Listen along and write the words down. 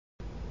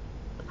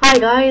Hi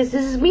guys,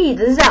 this is me,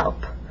 this is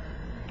Alp.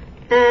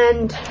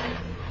 And,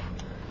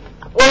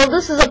 well,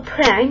 this is a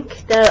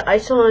prank that I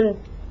saw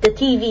on the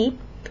TV.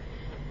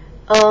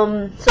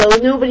 So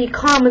nobody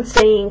comments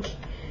saying,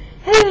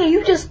 hey,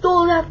 you just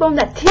stole that from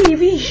that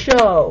TV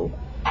show.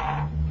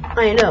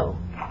 I know.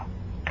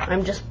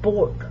 I'm just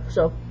bored.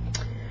 So,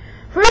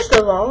 first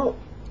of all,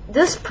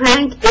 this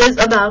prank is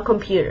about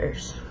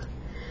computers.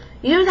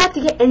 You don't have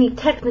to get any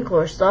technical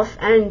or stuff,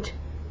 and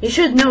you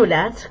should know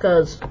that,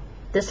 because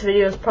this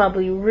video is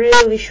probably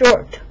really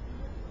short.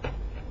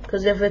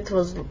 Because if it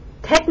was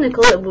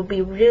technical, it would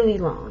be really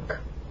long.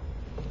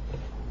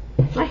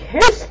 My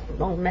hair's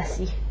all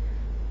messy.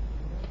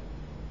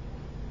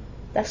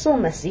 That's so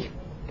messy.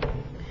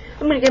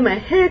 I'm gonna get my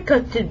hair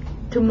cut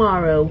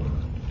tomorrow.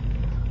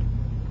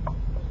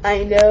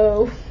 I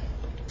know.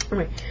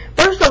 Alright.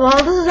 First of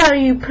all, this is how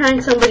you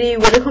prank somebody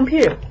with a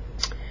computer.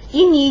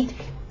 You need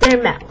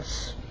their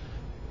mouse.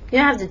 You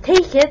don't have to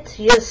take it.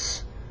 You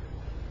just,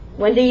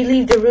 when they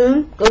leave the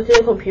room, go to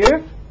the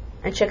computer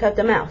and check out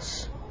the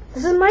mouse.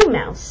 This is my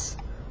mouse.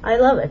 I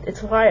love it.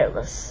 It's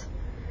wireless.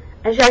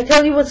 And should I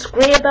tell you what's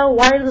great about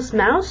wireless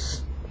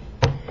mouse?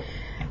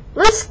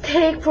 Let's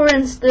take, for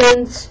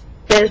instance,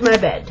 there's my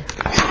bed.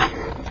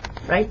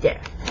 Right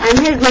there. And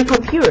here's my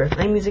computer.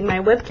 I'm using my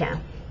webcam.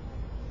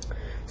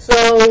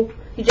 So,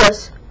 you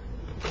just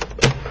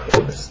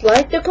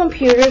slide the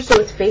computer so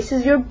it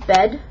faces your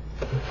bed.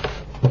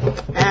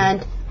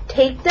 And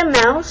take the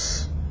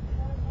mouse.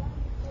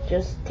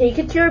 Just take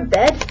it to your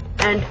bed.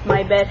 And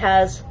my bed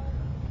has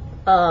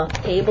a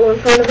table in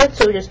front of it.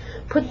 So just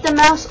put the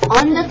mouse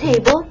on the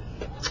table.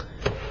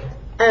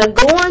 And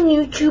go on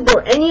YouTube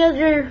or any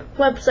other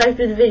website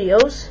with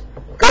videos.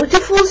 Go to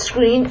full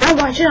screen and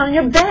watch it on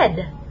your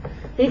bed.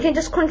 And you can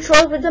just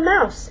control it with the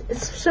mouse.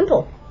 It's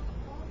simple.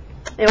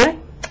 Anyway,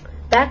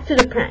 back to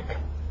the prank.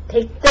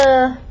 Take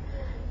the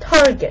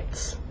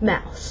Target's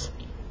mouse.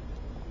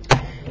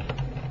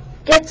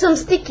 Get some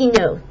sticky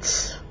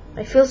notes.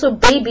 I feel so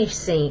baby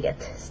saying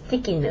it.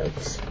 Sticky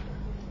notes.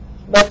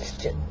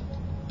 But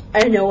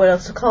I don't know what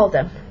else to call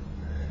them.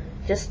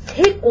 Just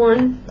take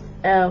one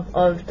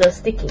of the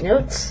sticky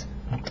notes.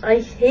 I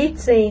hate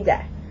saying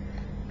that.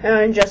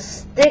 And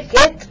just stick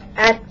it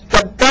at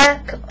the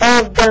back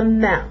of the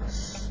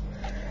mouse.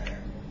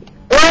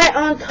 Right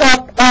on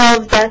top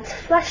of that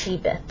flashy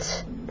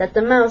bit that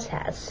the mouse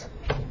has.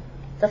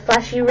 The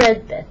flashy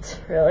red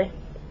bit, really.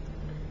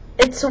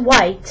 It's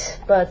white,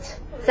 but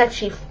it's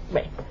actually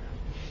red.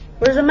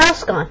 Where's the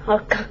mouse gone?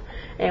 Oh,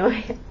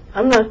 anyway,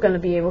 I'm not going to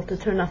be able to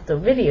turn off the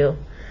video.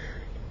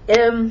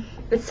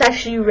 It's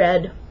actually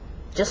red.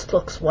 Just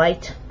looks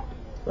white.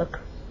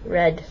 Look,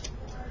 red.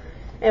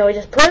 Anyway,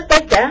 just put it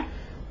like that.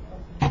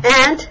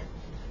 And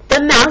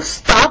the mouse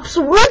stops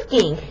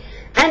working.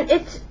 And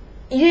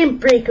you didn't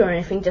break or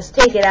anything. Just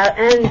take it out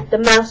and the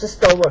mouse is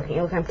still working.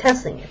 Look, I'm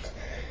testing it.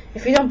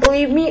 If you don't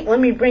believe me,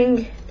 let me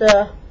bring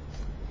the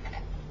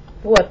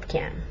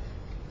webcam.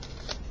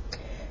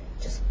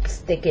 Just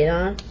stick it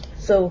on.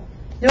 So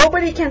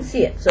nobody can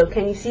see it. So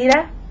can you see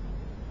that?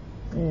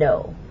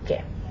 No.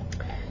 Okay.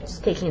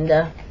 Just taking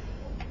the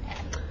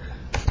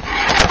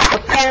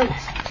webcam.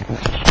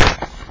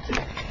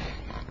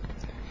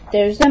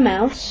 There's the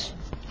mouse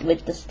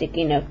with the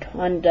sticky note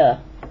on the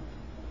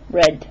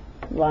red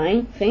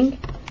line thing.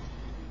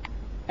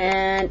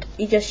 And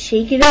you just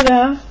shake it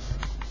around.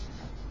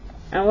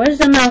 And where's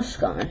the mouse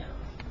gone?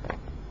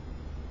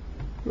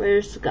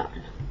 Where's it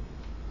gone?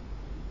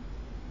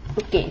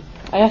 Okay,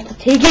 I have to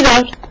take it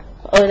out.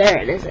 Oh, there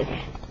it is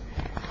again.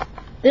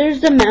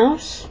 There's the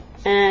mouse,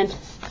 and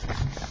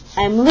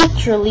I'm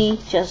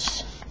literally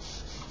just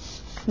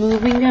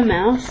moving the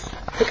mouse.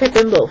 Look at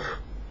them both.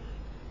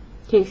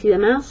 Can you see the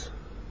mouse?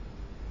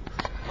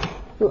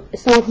 Look,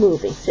 it's not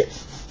moving. So you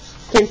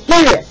can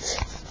hear it.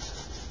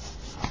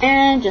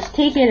 And just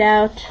take it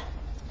out.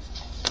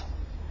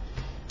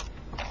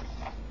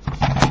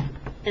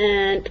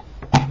 And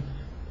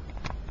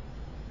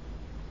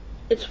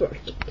it's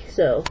working.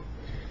 So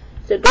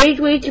it's a great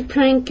way to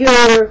prank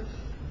your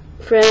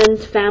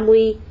friends,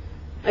 family.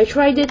 I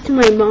tried it to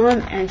my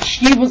mom and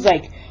she was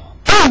like,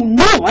 oh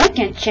no, I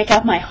can't check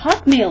out my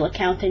Hotmail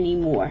account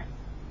anymore.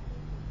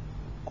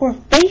 Or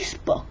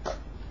Facebook.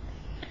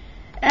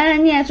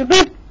 And yeah, it's a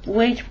great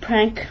way to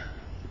prank.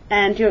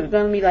 And you're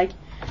gonna be like,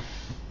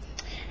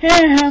 hey,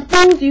 I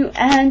told you.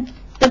 And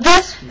the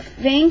best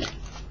thing,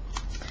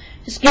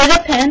 just get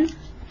a pen.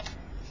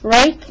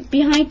 Right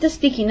behind the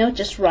sticky note,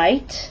 just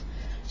write.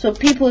 So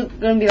people are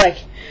going to be like,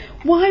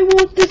 why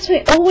won't this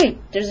way? Oh wait,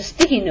 there's a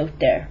sticky note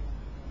there.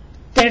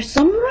 There's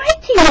some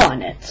writing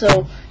on it.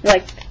 So,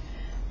 like,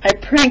 I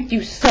pranked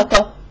you,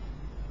 sucker.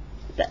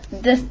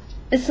 This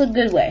is a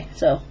good way.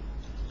 So,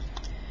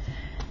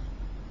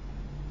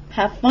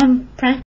 have fun prank.